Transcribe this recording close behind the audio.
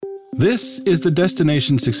This is the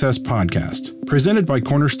Destination Success Podcast, presented by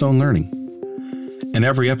Cornerstone Learning. In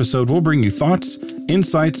every episode, we'll bring you thoughts,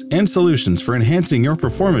 insights, and solutions for enhancing your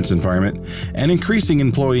performance environment and increasing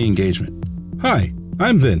employee engagement. Hi,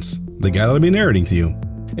 I'm Vince, the guy that'll be narrating to you.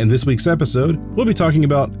 In this week's episode, we'll be talking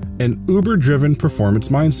about an Uber-driven performance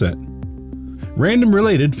mindset. Random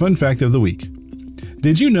related fun fact of the week.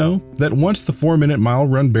 Did you know that once the 4-minute mile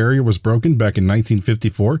run barrier was broken back in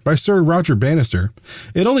 1954 by Sir Roger Bannister,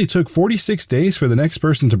 it only took 46 days for the next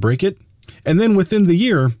person to break it? And then within the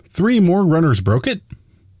year, 3 more runners broke it?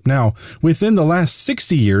 Now, within the last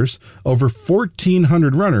 60 years, over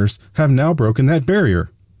 1,400 runners have now broken that barrier.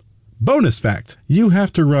 Bonus fact, you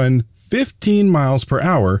have to run 15 miles per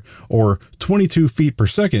hour or 22 feet per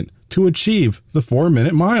second to achieve the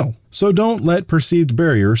 4-minute mile. So don't let perceived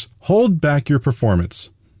barriers hold back your performance.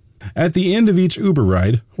 At the end of each Uber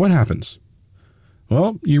ride, what happens?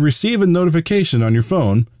 Well, you receive a notification on your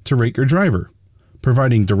phone to rate your driver,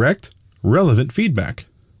 providing direct, relevant feedback.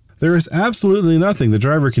 There is absolutely nothing the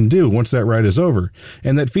driver can do once that ride is over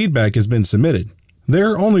and that feedback has been submitted.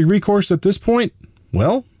 Their only recourse at this point,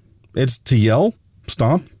 well, it's to yell,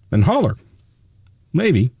 stomp, and holler.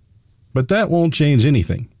 Maybe, but that won't change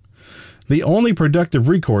anything. The only productive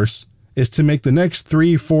recourse is to make the next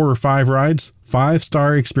 3, 4, or 5 rides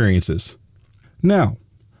 5-star experiences. Now,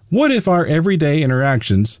 what if our everyday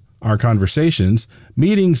interactions, our conversations,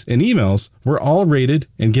 meetings, and emails were all rated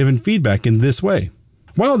and given feedback in this way?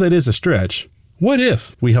 While that is a stretch, what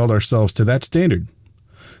if we held ourselves to that standard?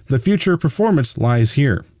 The future of performance lies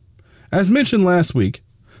here. As mentioned last week,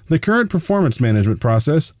 the current performance management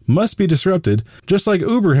process must be disrupted just like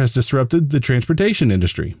Uber has disrupted the transportation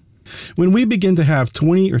industry. When we begin to have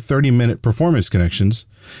 20 or 30-minute performance connections,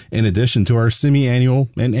 in addition to our semi-annual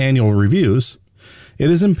and annual reviews,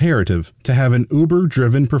 it is imperative to have an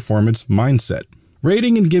Uber-driven performance mindset,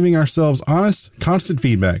 rating and giving ourselves honest, constant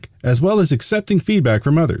feedback, as well as accepting feedback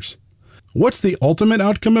from others. What's the ultimate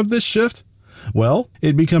outcome of this shift? Well,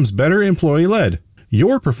 it becomes better employee-led,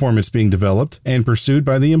 your performance being developed and pursued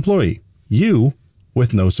by the employee, you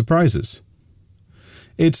with no surprises.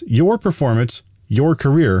 It's your performance, your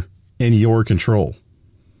career, in your control.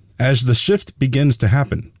 As the shift begins to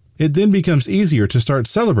happen, it then becomes easier to start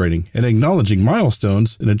celebrating and acknowledging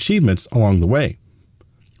milestones and achievements along the way.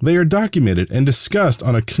 They are documented and discussed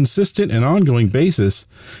on a consistent and ongoing basis,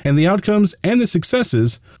 and the outcomes and the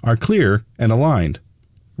successes are clear and aligned.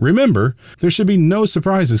 Remember, there should be no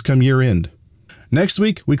surprises come year end. Next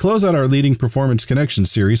week, we close out our Leading Performance Connection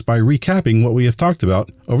series by recapping what we have talked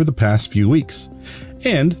about over the past few weeks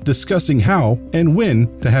and discussing how and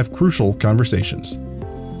when to have crucial conversations.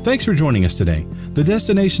 Thanks for joining us today. The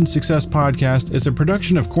Destination Success Podcast is a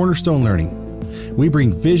production of Cornerstone Learning. We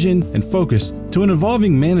bring vision and focus to an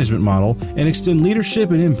evolving management model and extend leadership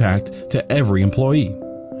and impact to every employee.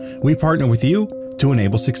 We partner with you to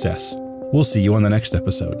enable success. We'll see you on the next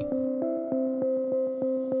episode.